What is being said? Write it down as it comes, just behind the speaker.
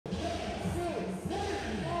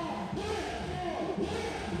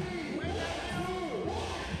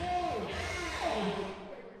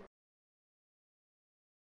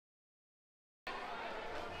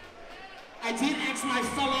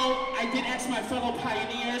I did ask my fellow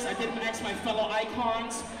pioneers, I did ask my fellow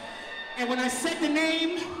icons, and when I said the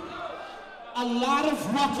name, a lot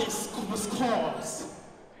of ruckus was caused.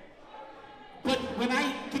 But when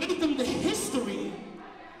I gave them the history,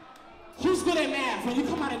 who's good at math? When you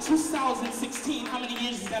come out in 2016, how many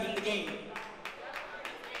years is that in the game?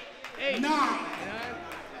 8. 9.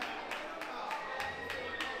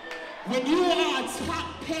 When you are a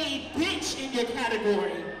top paid bitch in your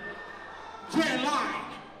category, you're in line.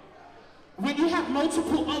 When you have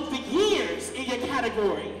multiple of the years in your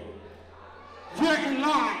category, you're in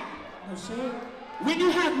line. No shit. When you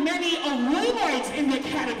have many awards in your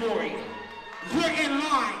category, you're in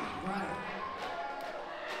line. Right.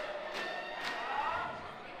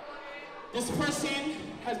 This person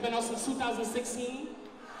has been out since 2016,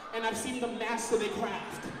 and I've seen them master their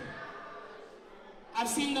craft. I've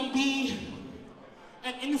seen them be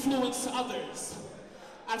an influence to others.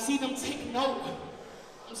 I've seen them take note.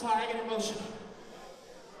 I'm sorry, I get emotional.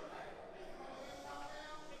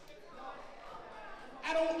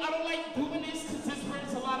 I don't like doing this because this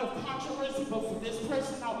brings a lot of controversy, but for this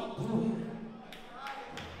person, I'll be doing it.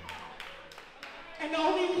 And the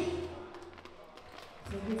only...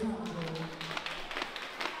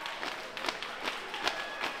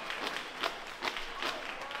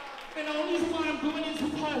 And the only reason why I'm doing this is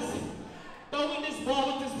because throwing this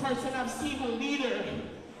ball with this person, I've seen a leader.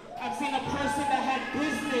 I've seen a person that had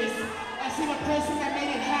business. I've seen a person that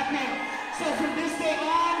made it happen. So from this day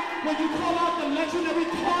on, when you call out the legendary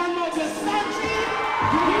Versace,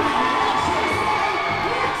 you